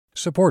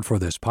Support for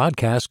this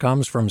podcast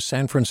comes from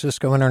San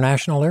Francisco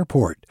International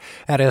Airport.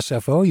 At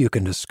SFO, you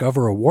can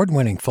discover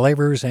award-winning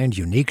flavors and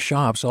unique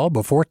shops all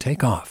before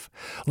takeoff.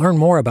 Learn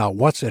more about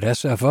what's at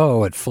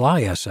SFO at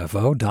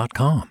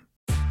flysfo.com.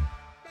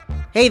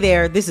 Hey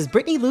there, this is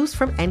Brittany Luce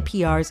from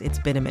NPR's It's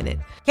Been a Minute.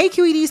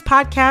 KQED's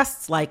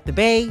podcasts like The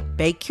Bay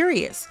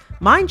Curious,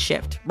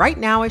 Mindshift, Right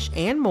Nowish,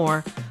 and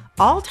more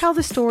all tell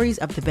the stories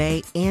of the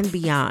Bay and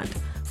beyond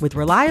with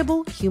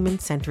reliable,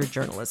 human-centered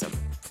journalism.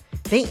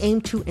 They aim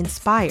to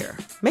inspire,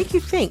 make you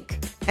think,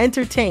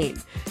 entertain,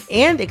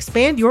 and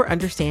expand your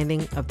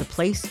understanding of the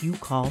place you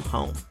call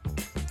home.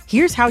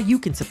 Here's how you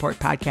can support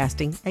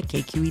podcasting at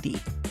KQED.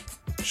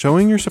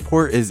 Showing your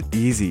support is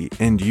easy,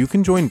 and you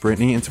can join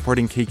Brittany in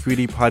supporting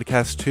KQED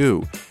Podcast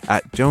too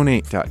at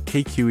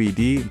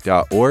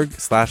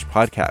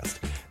donate.kqed.org/podcast.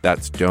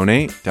 That's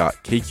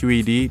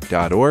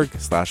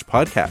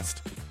donate.kqed.org/podcast.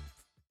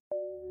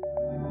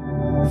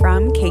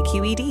 From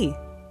KQED.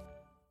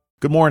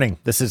 Good morning.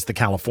 This is the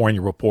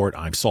California Report.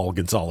 I'm Saul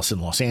Gonzalez in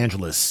Los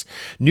Angeles.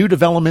 New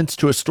developments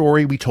to a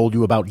story we told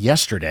you about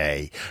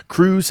yesterday.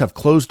 Crews have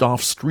closed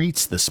off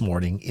streets this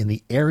morning in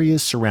the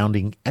areas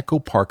surrounding Echo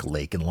Park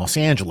Lake in Los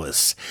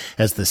Angeles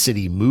as the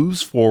city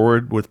moves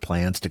forward with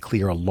plans to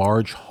clear a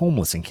large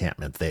homeless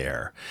encampment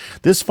there.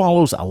 This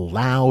follows a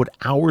loud,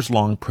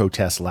 hours-long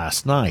protest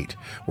last night,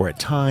 where at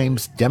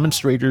times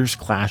demonstrators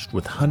clashed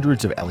with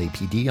hundreds of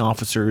LAPD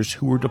officers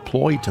who were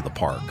deployed to the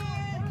park.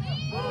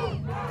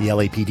 The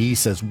LAPD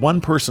says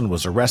one person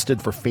was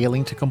arrested for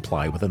failing to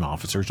comply with an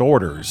officer's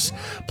orders.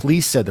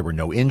 Police said there were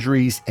no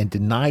injuries and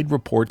denied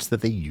reports that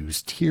they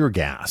used tear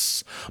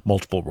gas.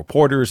 Multiple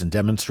reporters and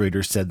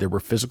demonstrators said there were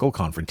physical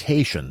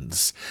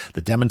confrontations. The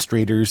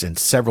demonstrators and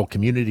several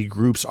community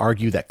groups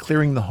argue that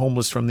clearing the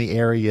homeless from the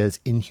area is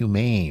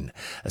inhumane,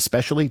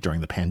 especially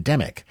during the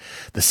pandemic.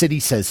 The city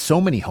says so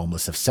many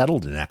homeless have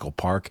settled in Echo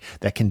Park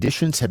that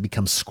conditions have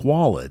become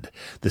squalid.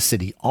 The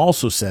city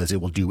also says it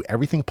will do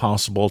everything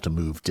possible to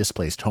move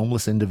displaced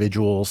homeless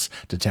individuals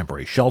to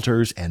temporary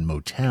shelters and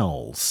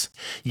motels.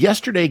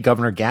 Yesterday,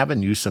 Governor Gavin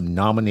Newsom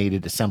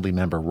nominated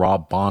Assemblymember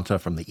Rob Bonta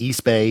from the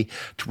East Bay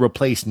to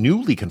replace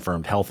newly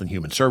confirmed Health and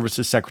Human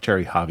Services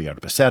Secretary Xavier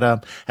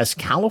Becerra as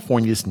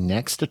California's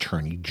next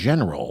Attorney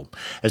General.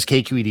 As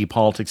KQED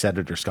politics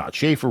editor Scott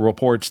Shafer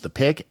reports, the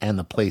pick and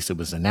the place it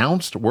was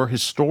announced were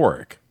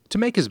historic. To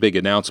make his big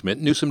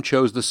announcement, Newsom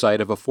chose the site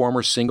of a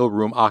former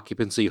single-room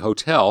occupancy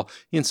hotel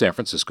in San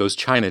Francisco's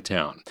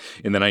Chinatown.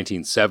 In the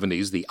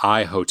 1970s, the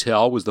I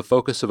Hotel was the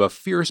focus of a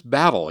fierce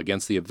battle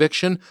against the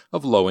eviction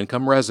of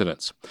low-income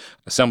residents.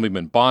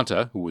 Assemblyman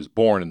Bonta, who was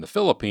born in the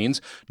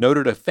Philippines,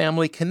 noted a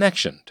family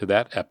connection to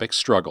that epic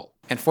struggle.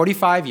 And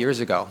 45 years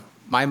ago,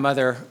 my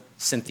mother,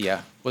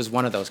 Cynthia, was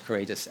one of those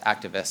courageous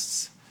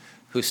activists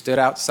who stood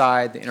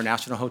outside the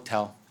International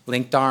Hotel,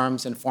 linked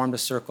arms and formed a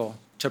circle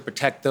to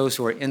protect those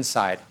who were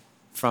inside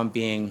from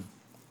being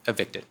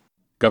evicted.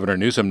 Governor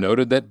Newsom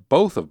noted that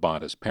both of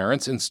Bonta's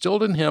parents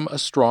instilled in him a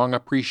strong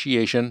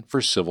appreciation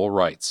for civil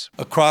rights.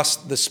 Across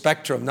the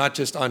spectrum, not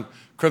just on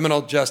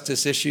criminal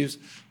justice issues,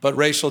 but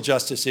racial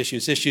justice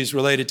issues, issues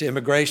related to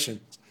immigration,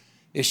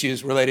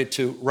 issues related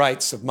to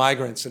rights of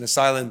migrants and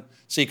asylum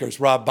seekers.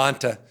 Rob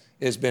Bonta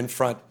has been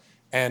front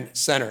and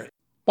center.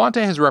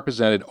 Bonta has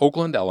represented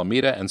Oakland,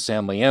 Alameda, and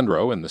San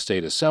Leandro in the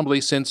state assembly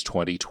since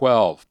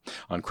 2012.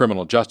 On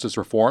criminal justice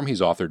reform,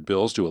 he's authored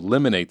bills to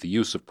eliminate the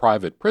use of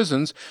private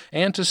prisons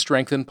and to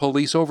strengthen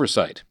police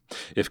oversight.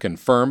 If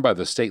confirmed by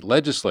the state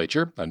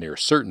legislature, a near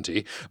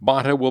certainty,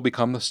 Bonta will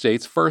become the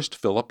state's first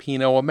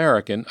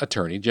Filipino-American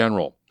attorney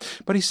general.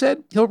 But he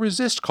said he'll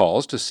resist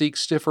calls to seek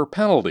stiffer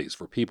penalties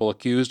for people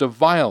accused of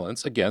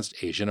violence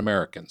against Asian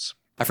Americans.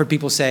 I've heard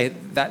people say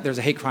that there's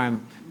a hate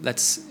crime,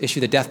 let's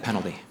issue the death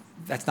penalty.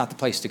 That's not the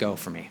place to go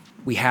for me.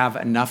 We have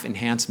enough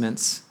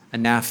enhancements,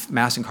 enough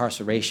mass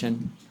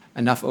incarceration,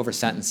 enough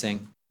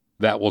over-sentencing.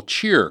 That will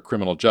cheer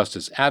criminal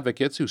justice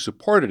advocates who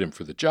supported him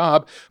for the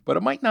job, but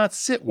it might not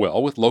sit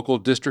well with local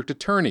district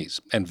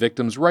attorneys and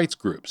victims' rights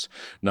groups.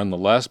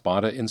 Nonetheless,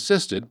 Bonta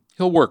insisted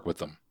he'll work with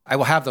them. I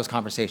will have those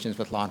conversations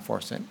with law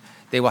enforcement.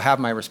 They will have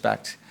my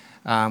respect.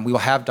 We will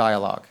have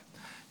dialogue.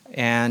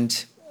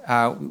 And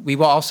we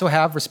will also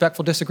have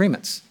respectful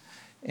disagreements.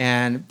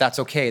 And that's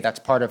okay. That's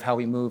part of how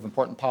we move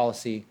important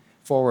policy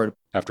forward.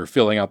 After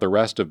filling out the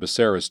rest of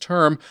Becerra's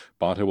term,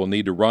 Bonta will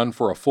need to run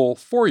for a full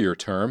 4-year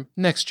term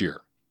next year.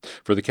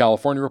 For the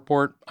California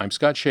Report, I'm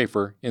Scott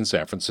Shafer in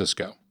San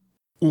Francisco.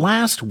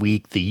 Last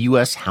week, the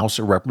U.S. House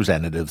of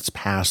Representatives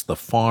passed the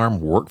Farm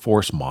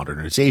Workforce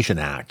Modernization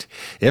Act.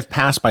 If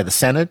passed by the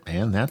Senate,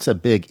 and that's a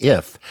big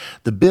if,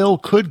 the bill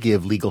could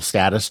give legal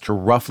status to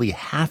roughly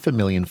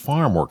 500,000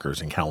 farm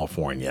workers in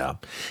California.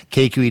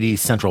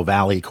 KQED's Central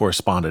Valley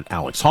correspondent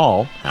Alex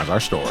Hall has our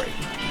story.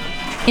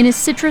 In a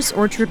citrus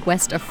orchard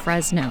west of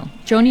Fresno,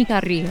 Joni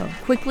Carrillo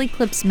quickly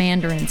clips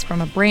mandarins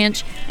from a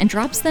branch and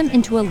drops them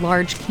into a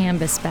large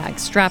canvas bag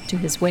strapped to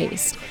his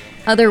waist.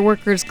 Other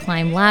workers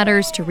climb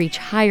ladders to reach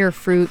higher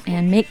fruit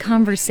and make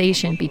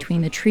conversation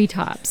between the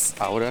treetops.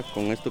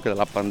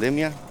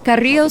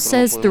 Carrillo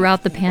says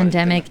throughout the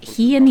pandemic,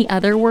 he and the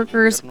other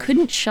workers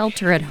couldn't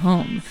shelter at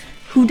home.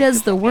 Who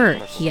does the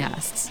work, he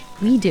asks.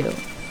 We do.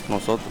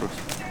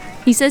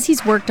 He says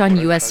he's worked on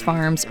U.S.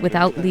 farms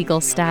without legal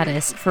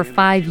status for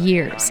 5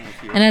 years.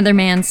 Another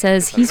man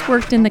says he's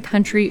worked in the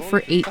country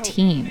for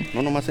 18.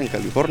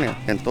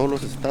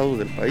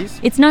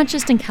 It's not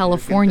just in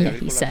California,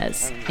 he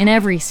says. In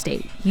every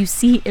state, you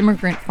see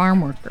immigrant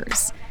farm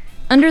workers.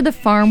 Under the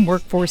Farm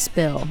Workforce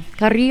Bill,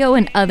 Carrillo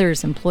and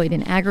others employed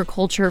in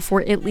agriculture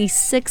for at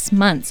least 6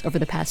 months over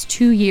the past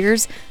 2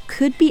 years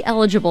could be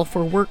eligible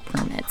for work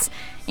permits.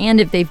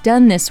 And if they've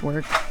done this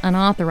work,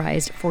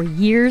 unauthorized, for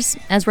years,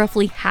 as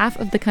roughly half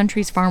of the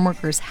country's farm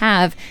workers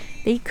have,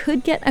 they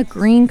could get a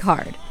green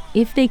card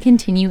if they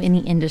continue in the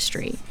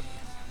industry.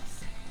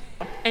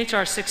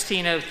 H.R.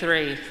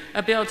 1603,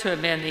 a bill to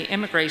amend the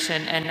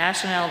Immigration and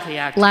Nationality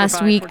Act.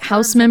 Last week,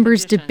 House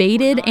members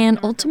debated and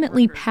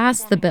ultimately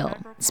passed the bill.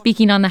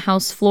 Speaking on the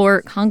House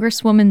floor,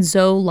 Congresswoman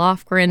Zoe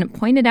Lofgren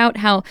pointed out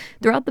how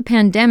throughout the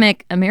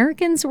pandemic,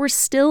 Americans were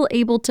still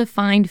able to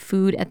find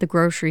food at the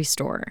grocery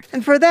store.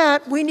 And for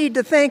that, we need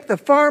to thank the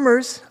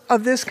farmers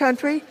of this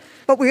country,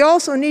 but we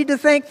also need to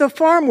thank the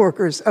farm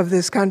workers of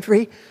this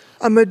country,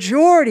 a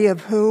majority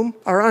of whom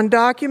are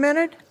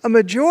undocumented, a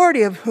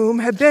majority of whom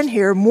have been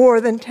here more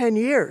than 10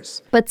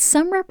 years. But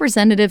some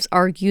representatives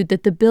argued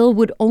that the bill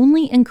would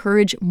only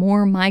encourage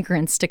more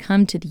migrants to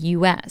come to the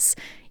U.S.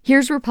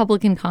 Here's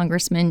Republican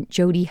Congressman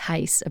Jody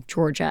Hice of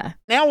Georgia.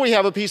 Now we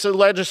have a piece of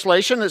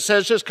legislation that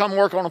says just come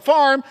work on a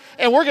farm,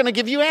 and we're going to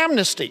give you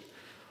amnesty.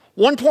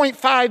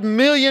 1.5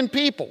 million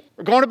people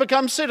are going to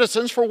become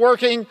citizens for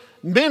working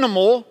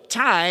minimal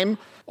time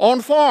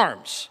on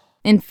farms.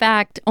 In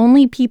fact,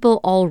 only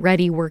people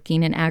already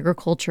working in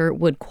agriculture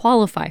would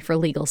qualify for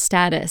legal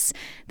status.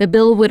 The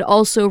bill would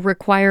also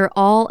require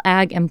all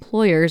ag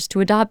employers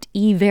to adopt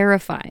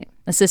E-Verify,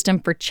 a system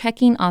for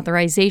checking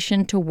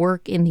authorization to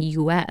work in the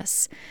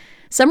U.S.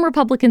 Some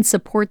Republicans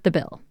support the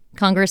bill.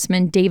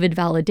 Congressman David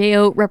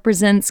Valadao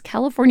represents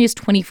California's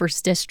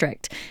 21st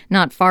District,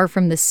 not far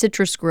from the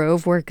citrus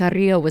grove where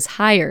Carrillo was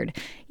hired.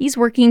 He's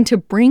working to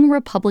bring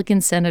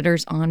Republican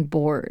senators on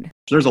board.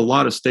 There's a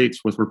lot of states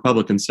with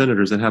Republican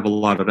senators that have a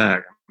lot of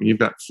ag. You've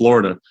got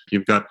Florida,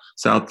 you've got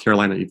South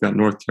Carolina, you've got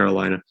North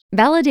Carolina.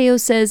 Valadao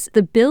says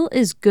the bill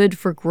is good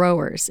for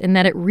growers in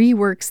that it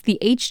reworks the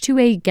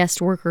H-2A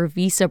guest worker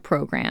visa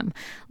program,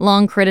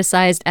 long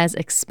criticized as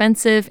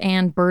expensive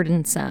and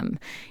burdensome.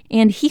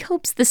 And he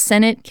hopes the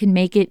Senate can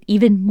make it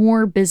even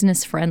more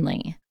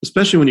business-friendly.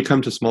 Especially when you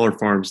come to smaller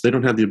farms, they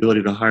don't have the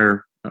ability to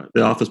hire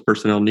the office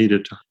personnel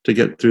needed to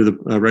get through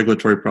the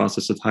regulatory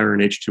process of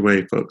hiring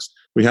H-2A folks.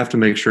 We have to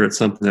make sure it's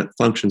something that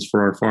functions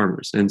for our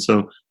farmers. And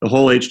so the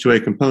whole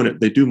H-2A component,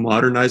 they do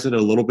modernize it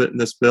a little bit in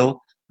this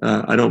bill.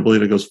 I don't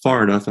believe it goes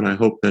far enough, and I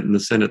hope that in the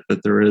Senate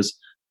that there is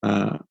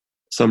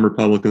some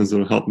Republicans that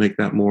will help make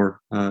that more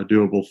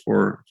doable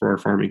for our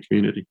farming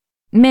community.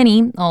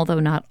 Many, although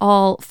not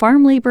all,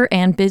 farm labor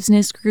and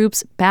business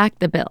groups back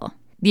the bill.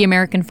 The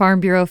American Farm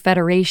Bureau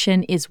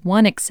Federation is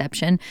one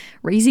exception,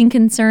 raising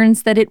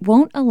concerns that it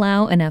won't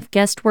allow enough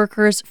guest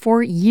workers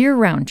for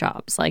year-round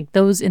jobs like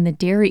those in the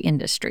dairy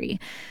industry.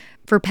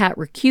 For Pat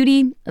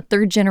Ricciuti, a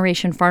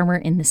third-generation farmer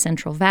in the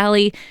Central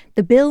Valley,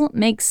 the bill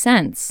makes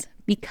sense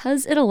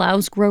because it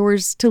allows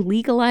growers to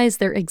legalize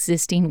their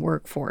existing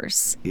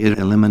workforce. It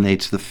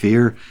eliminates the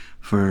fear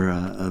for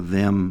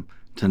them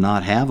to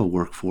not have a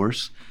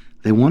workforce.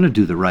 They want to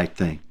do the right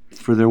thing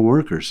for their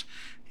workers,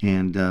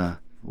 and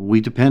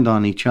we depend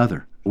on each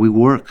other. We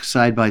work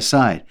side by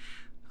side.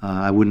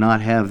 I would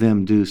not have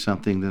them do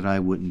something that I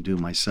wouldn't do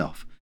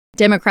myself.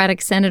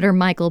 Democratic Senator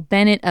Michael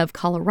Bennet of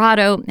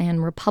Colorado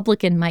and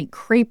Republican Mike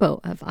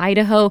Crapo of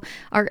Idaho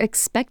are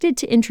expected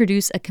to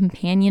introduce a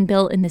companion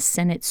bill in the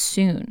Senate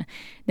soon.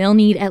 They'll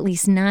need at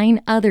least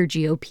 9 other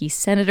GOP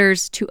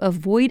senators to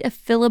avoid a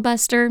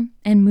filibuster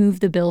and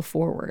move the bill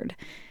forward.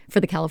 For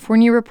the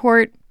California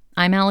Report,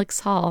 I'm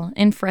Alex Hall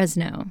in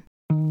Fresno.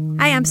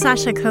 Hi, I'm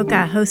Sasha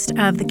Coca, host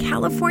of the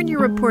California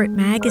Report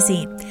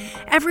magazine.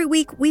 Every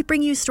week, we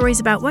bring you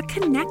stories about what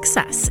connects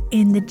us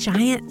in the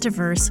giant,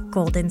 diverse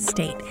Golden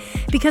State.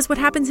 Because what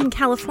happens in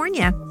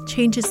California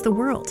changes the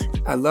world.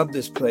 I love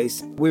this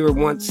place. We were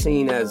once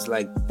seen as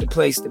like the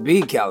place to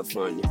be,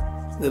 California.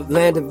 The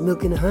land of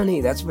milk and honey.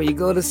 That's where you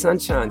go to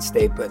Sunshine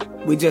State.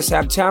 But we just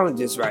have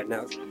challenges right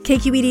now.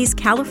 KQED's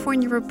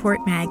California Report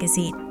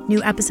magazine.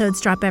 New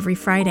episodes drop every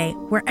Friday,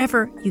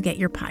 wherever you get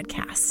your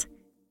podcasts.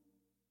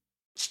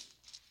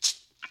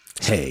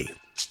 Hey,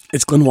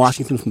 it's Glenn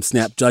Washington from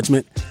Snap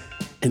Judgment.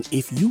 And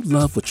if you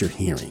love what you're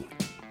hearing,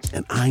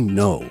 and I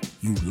know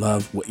you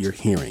love what you're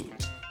hearing,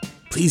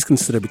 please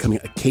consider becoming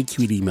a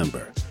KQED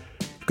member.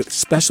 You get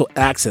special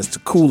access to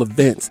cool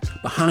events,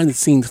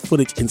 behind-the-scenes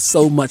footage, and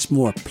so much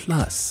more.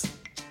 Plus,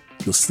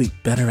 you'll sleep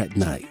better at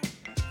night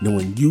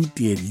knowing you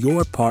did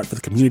your part for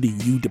the community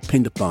you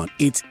depend upon.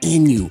 It's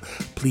in you.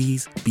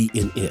 Please be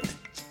in it.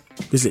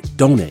 Visit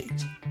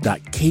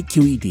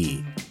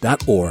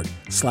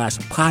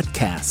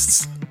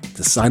donate.kqed.org/podcasts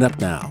to sign up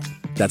now.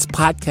 That's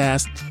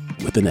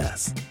podcast with an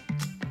S.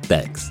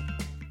 Thanks.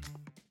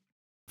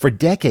 For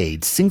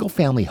decades,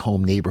 single-family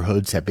home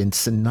neighborhoods have been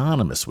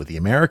synonymous with the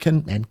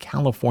American and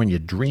California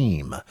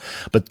dream.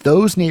 But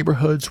those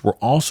neighborhoods were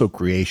also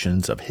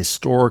creations of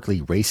historically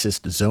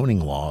racist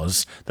zoning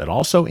laws that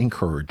also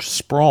encourage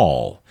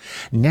sprawl.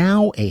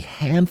 Now, a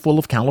handful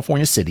of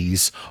California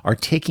cities are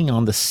taking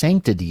on the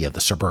sanctity of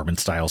the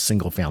suburban-style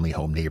single-family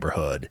home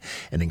neighborhood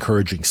and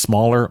encouraging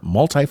smaller,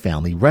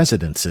 multifamily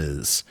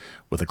residences.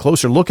 With a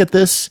closer look at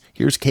this,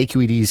 here's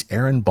KQED's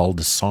Erin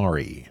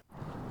Baldassari.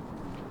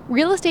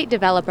 Real estate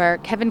developer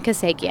Kevin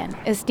Kasakian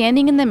is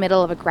standing in the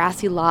middle of a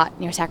grassy lot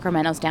near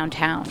Sacramento's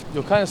downtown.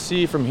 You'll kind of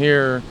see from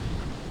here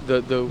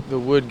the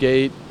wood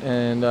gate,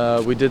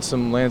 and we did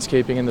some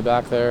landscaping in the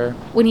back there.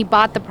 When he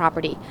bought the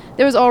property,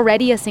 there was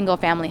already a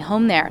single-family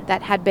home there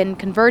that had been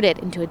converted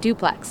into a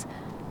duplex.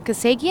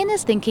 Kasakian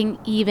is thinking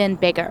even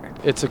bigger.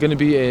 It's going to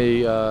be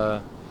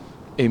a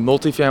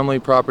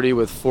multifamily property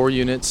with 4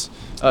 units,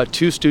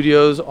 2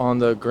 studios on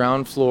the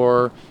ground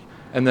floor,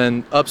 and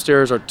then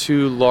upstairs are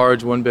 2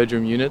 large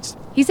one-bedroom units.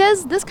 He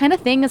says this kind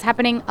of thing is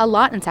happening a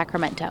lot in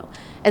Sacramento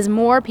as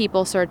more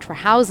people search for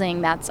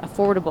housing that's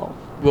affordable.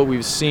 What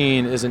we've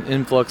seen is an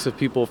influx of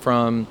people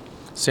from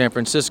San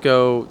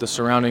Francisco, the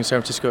surrounding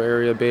San Francisco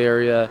area, Bay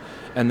Area,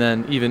 and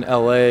then even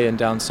LA and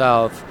down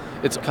south.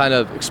 It's kind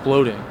of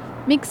exploding.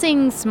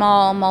 Mixing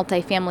small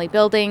multifamily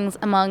buildings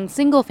among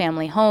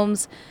single-family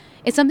homes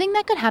is something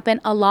that could happen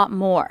a lot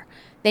more,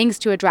 thanks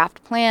to a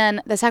draft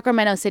plan the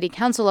Sacramento City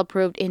Council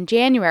approved in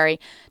January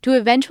to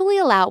eventually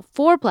allow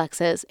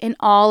fourplexes in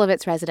all of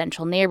its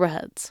residential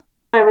neighborhoods.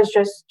 I was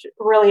just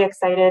really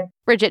excited.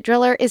 Bridget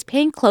Driller is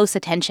paying close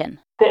attention.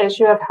 The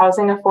issue of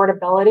housing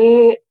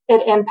affordability,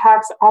 it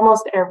impacts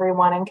almost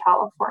everyone in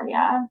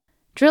California.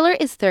 Driller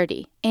is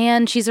 30,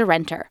 and she's a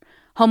renter.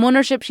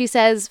 Homeownership, she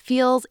says,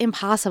 feels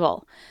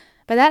impossible.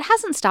 But that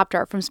hasn't stopped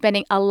her from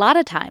spending a lot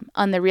of time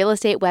on the real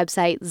estate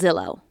website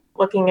Zillow,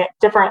 looking at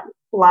different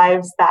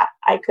lives that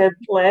I could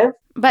live.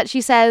 But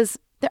she says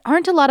there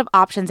aren't a lot of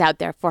options out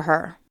there for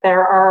her.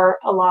 There are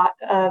a lot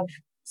of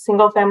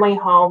single-family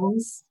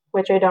homes,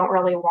 which I don't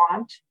really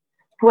want.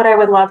 What I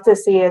would love to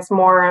see is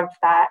more of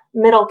that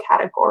middle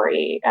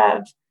category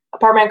of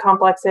apartment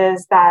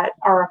complexes that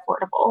are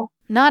affordable.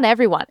 Not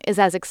everyone is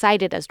as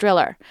excited as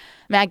Driller.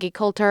 Maggie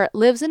Coulter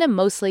lives in a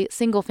mostly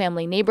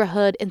single-family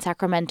neighborhood in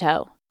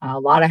Sacramento. A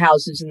lot of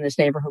houses in this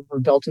neighborhood were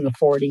built in the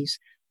 40s.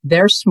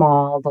 They're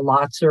small. The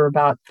lots are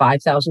about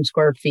 5,000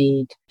 square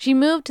feet. She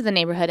moved to the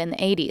neighborhood in the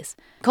 80s.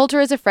 Coulter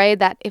is afraid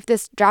that if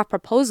this draft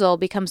proposal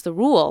becomes the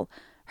rule,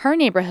 her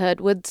neighborhood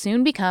would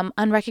soon become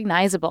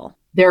unrecognizable.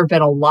 There have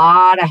been a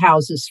lot of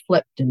houses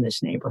flipped in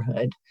this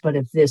neighborhood. But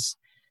if this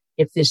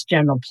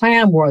general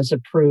plan was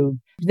approved,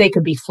 they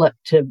could be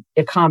flipped to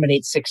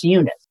accommodate 6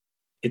 units.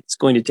 It's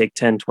going to take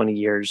 10, 20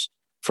 years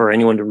for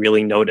anyone to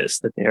really notice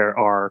that there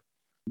are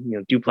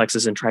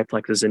duplexes and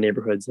triplexes in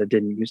neighborhoods that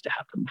didn't used to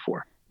have them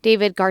before.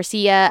 David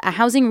Garcia, a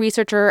housing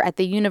researcher at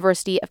the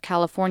University of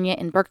California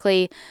in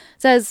Berkeley,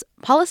 says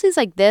policies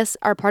like this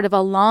are part of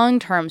a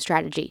long-term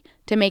strategy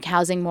to make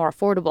housing more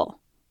affordable.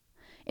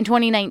 In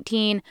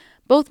 2019,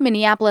 both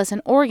Minneapolis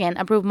and Oregon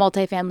approved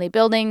multifamily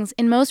buildings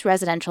in most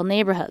residential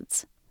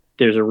neighborhoods.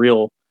 There's a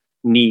real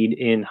need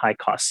in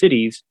high-cost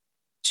cities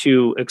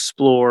to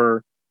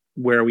explore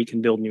where we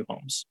can build new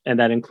homes, and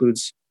that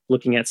includes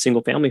looking at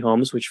single-family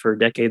homes, which for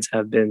decades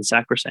have been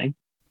sacrosanct.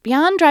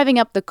 Beyond driving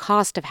up the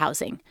cost of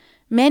housing,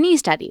 many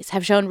studies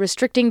have shown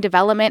restricting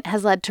development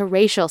has led to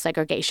racial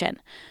segregation.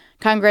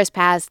 Congress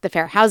passed the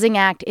Fair Housing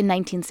Act in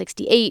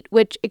 1968,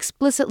 which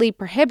explicitly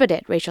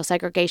prohibited racial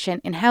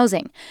segregation in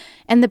housing,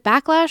 and the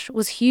backlash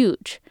was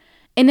huge.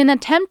 In an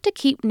attempt to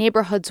keep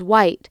neighborhoods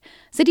white,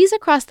 cities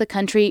across the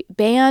country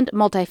banned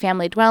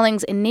multifamily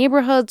dwellings in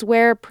neighborhoods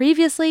where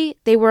previously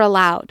they were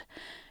allowed.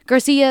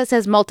 Garcia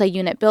says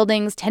multi-unit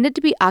buildings tended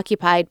to be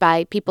occupied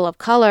by people of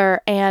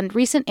color and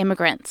recent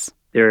immigrants.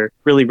 They're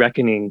really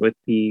reckoning with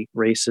the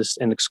racist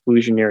and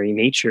exclusionary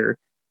nature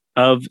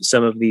of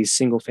some of these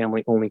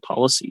single-family only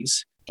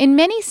policies. In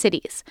many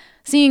cities,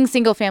 seeing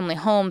single-family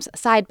homes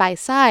side by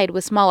side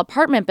with small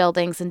apartment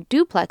buildings and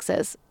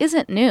duplexes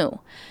isn't new.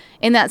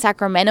 In that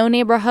Sacramento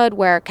neighborhood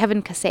where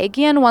Kevin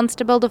Kasakian wants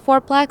to build a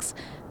fourplex,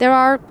 there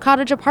are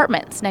cottage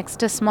apartments next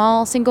to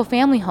small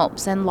single-family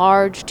homes and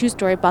large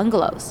 2-story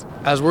bungalows.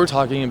 As we're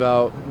talking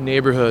about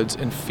neighborhoods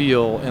and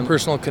feel and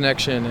personal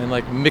connection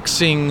and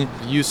mixing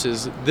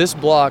uses, this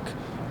block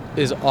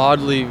is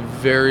oddly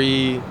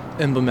very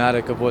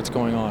emblematic of what's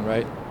going on,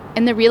 right?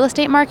 In the real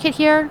estate market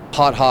here,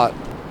 hot.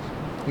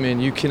 I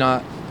mean, you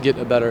cannot get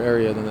a better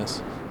area than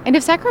this. And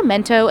if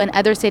Sacramento and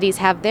other cities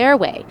have their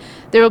way,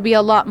 there will be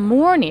a lot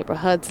more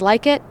neighborhoods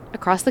like it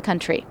across the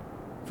country.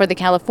 For the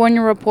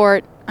California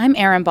Report, I'm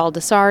Erin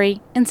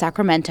Baldassari in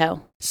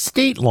Sacramento.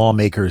 State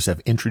lawmakers have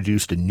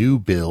introduced a new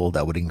bill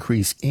that would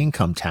increase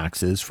income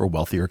taxes for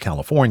wealthier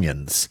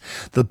Californians.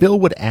 The bill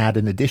would add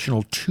an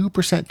additional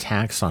 2%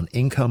 tax on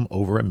income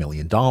over $1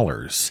 million.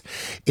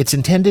 It's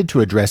intended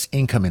to address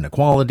income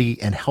inequality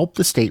and help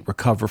the state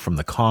recover from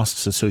the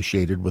costs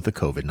associated with the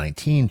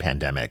COVID-19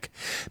 pandemic.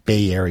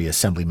 Bay Area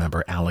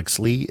Assemblymember Alex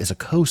Lee is a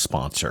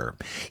co-sponsor.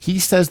 He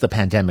says the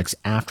pandemic's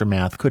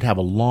aftermath could have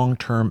a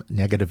long-term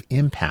negative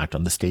impact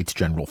on the state's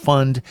general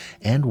fund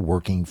and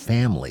working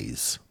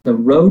families. The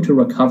road to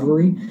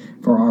recovery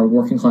for our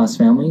working class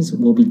families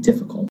will be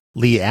difficult.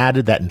 Lee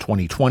added that in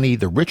 2020,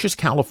 the richest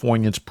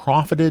Californians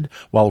profited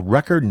while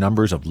record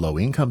numbers of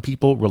low-income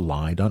people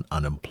relied on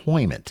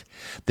unemployment.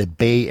 The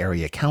Bay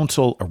Area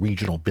Council, a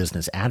regional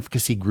business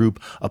advocacy group,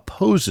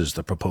 opposes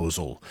the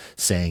proposal,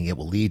 saying it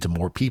will lead to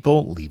more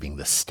people leaving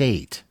the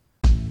state.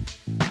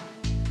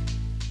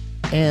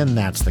 And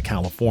that's the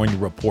California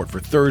Report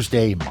for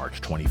Thursday, March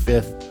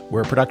 25th.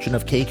 We're a production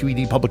of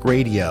KQED Public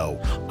Radio.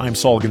 I'm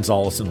Saul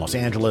Gonzalez in Los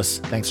Angeles.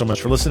 Thanks so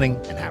much for listening,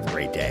 and have a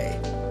great day.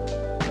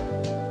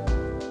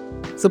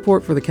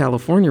 Support for the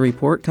California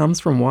Report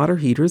comes from Water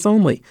Heaters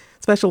Only,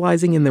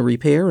 specializing in the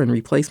repair and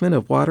replacement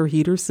of water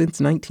heaters since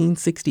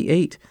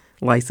 1968.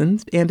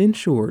 Licensed and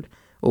insured.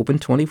 Open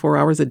 24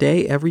 hours a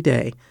day, every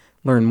day.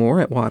 Learn more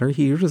at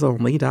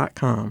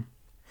waterheatersonly.com.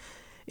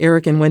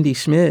 Eric and Wendy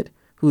Schmidt,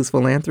 whose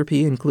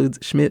philanthropy includes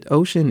Schmidt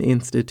Ocean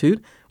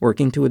Institute,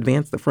 working to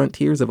advance the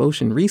frontiers of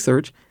ocean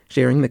research,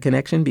 sharing the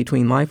connection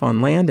between life on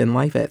land and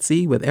life at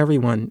sea with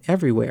everyone,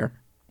 everywhere.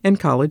 And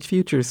College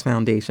Futures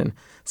Foundation,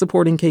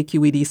 supporting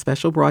KQED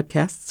special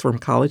broadcasts from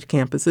college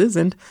campuses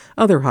and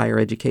other higher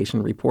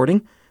education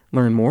reporting.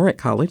 Learn more at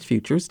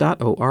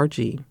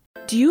collegefutures.org.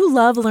 Do you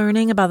love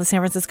learning about the San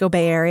Francisco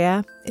Bay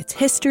Area? Its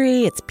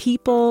history, its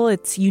people,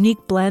 its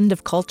unique blend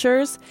of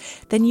cultures?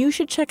 Then you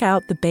should check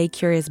out the Bay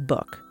Curious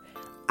book.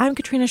 I'm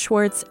Katrina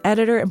Schwartz,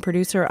 editor and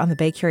producer on the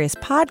Bay Curious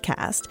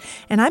podcast,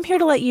 and I'm here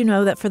to let you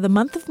know that for the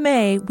month of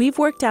May, we've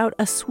worked out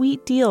a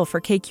sweet deal for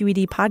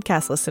KQED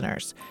podcast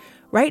listeners.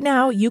 Right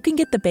now, you can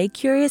get the Bay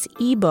Curious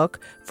ebook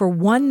for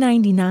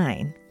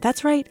 $1.99.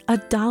 That's right,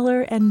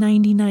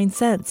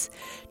 $1.99.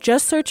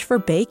 Just search for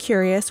Bay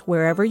Curious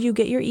wherever you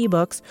get your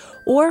ebooks,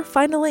 or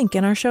find a link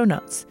in our show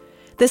notes.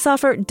 This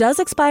offer does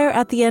expire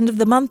at the end of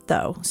the month,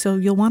 though, so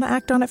you'll want to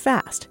act on it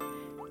fast.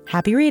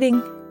 Happy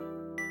reading!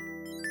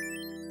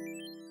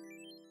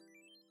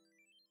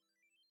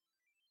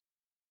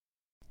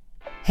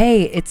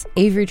 Hey, it's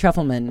Avery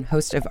Trufelman,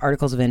 host of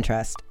Articles of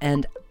Interest,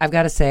 and I've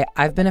got to say,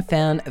 I've been a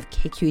fan of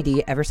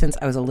KQED ever since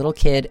I was a little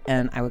kid,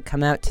 and I would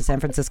come out to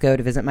San Francisco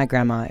to visit my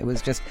grandma. It was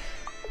just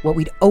what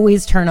we'd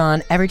always turn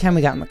on every time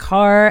we got in the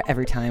car,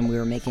 every time we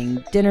were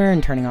making dinner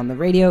and turning on the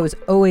radio. It was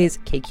always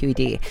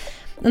KQED.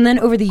 And then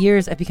over the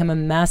years, I've become a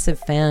massive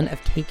fan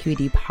of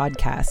KQED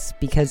podcasts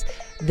because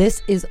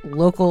this is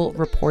local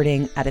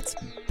reporting at its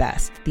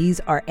best. These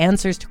are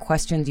answers to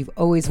questions you've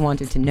always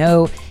wanted to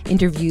know,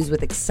 interviews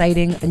with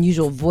exciting,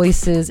 unusual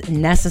voices,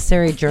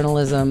 necessary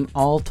journalism,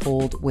 all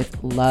told with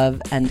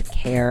love and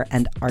care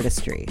and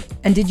artistry.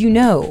 And did you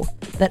know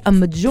that a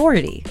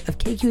majority of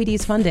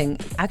KQED's funding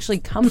actually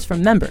comes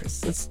from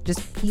members? It's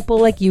just people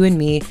like you and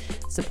me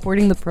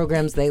supporting the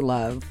programs they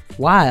love,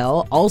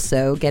 while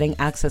also getting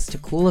access to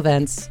cool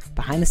events,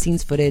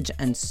 behind-the-scenes footage,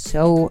 and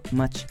so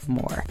much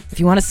more. If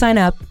you want to sign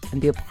up and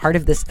be a part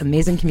of this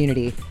amazing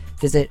community,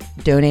 visit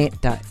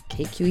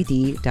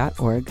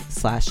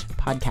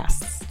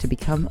donate.kqed.org/podcasts to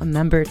become a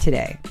member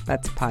today.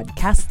 That's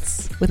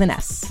podcasts with an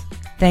S.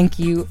 Thank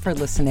you for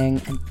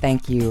listening, and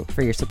thank you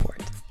for your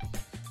support.